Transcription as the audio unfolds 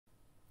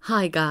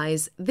Hi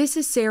guys, this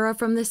is Sarah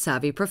from The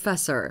Savvy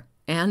Professor,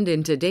 and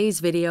in today's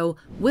video,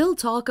 we'll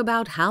talk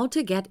about how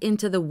to get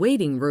into the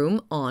waiting room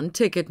on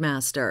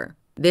Ticketmaster.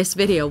 This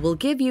video will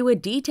give you a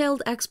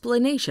detailed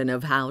explanation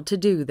of how to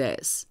do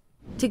this.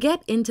 To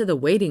get into the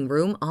waiting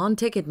room on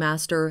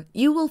Ticketmaster,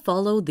 you will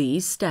follow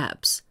these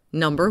steps.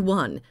 Number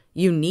 1.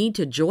 You need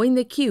to join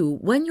the queue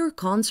when your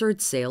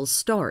concert sales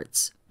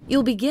starts.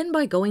 You'll begin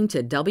by going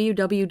to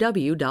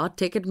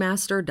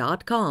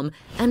www.ticketmaster.com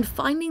and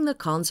finding the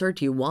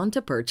concert you want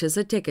to purchase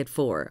a ticket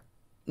for.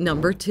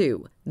 Number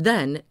 2.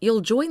 Then, you'll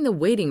join the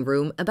waiting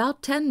room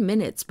about 10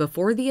 minutes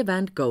before the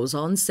event goes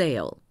on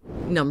sale.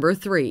 Number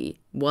 3.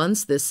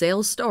 Once the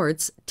sale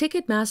starts,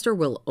 Ticketmaster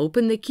will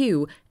open the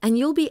queue and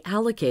you'll be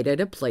allocated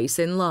a place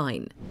in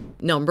line.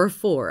 Number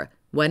 4.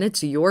 When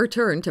it's your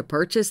turn to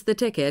purchase the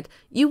ticket,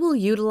 you will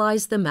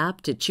utilize the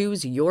map to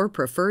choose your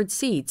preferred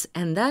seats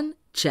and then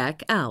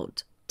check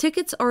out.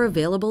 Tickets are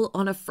available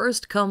on a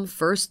first-come,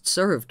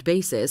 first-served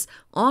basis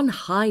on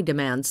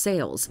high-demand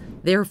sales.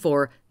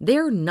 Therefore,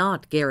 they're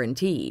not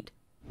guaranteed.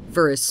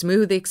 For a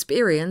smooth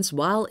experience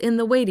while in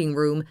the waiting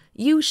room,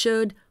 you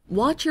should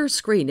watch your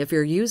screen if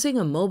you're using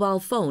a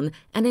mobile phone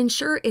and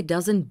ensure it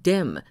doesn't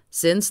dim,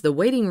 since the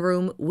waiting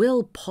room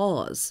will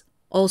pause.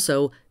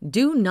 Also,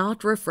 do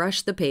not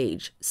refresh the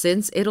page,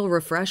 since it'll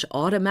refresh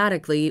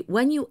automatically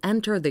when you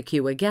enter the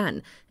queue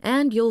again,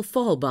 and you'll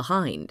fall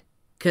behind.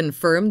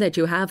 Confirm that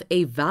you have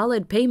a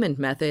valid payment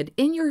method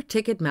in your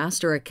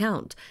Ticketmaster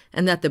account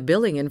and that the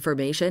billing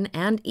information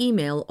and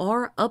email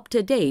are up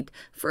to date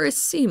for a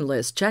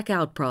seamless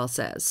checkout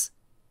process.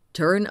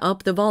 Turn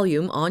up the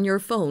volume on your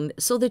phone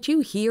so that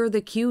you hear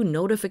the queue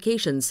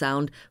notification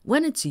sound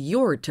when it's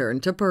your turn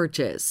to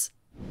purchase.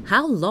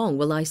 How long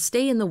will I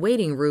stay in the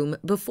waiting room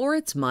before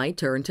it's my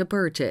turn to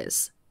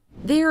purchase?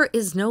 There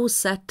is no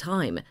set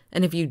time,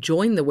 and if you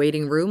join the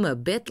waiting room a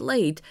bit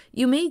late,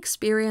 you may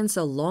experience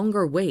a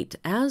longer wait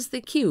as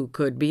the queue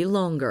could be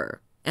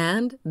longer.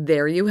 And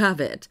there you have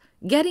it.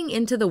 Getting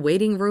into the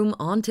waiting room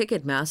on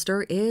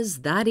Ticketmaster is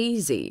that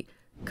easy.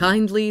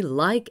 Kindly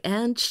like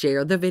and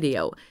share the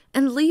video,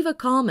 and leave a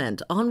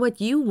comment on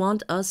what you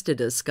want us to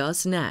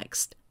discuss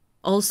next.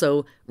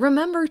 Also,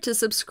 remember to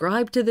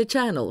subscribe to the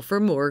channel for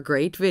more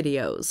great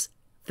videos.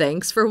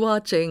 Thanks for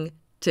watching.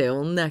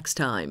 Till next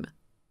time.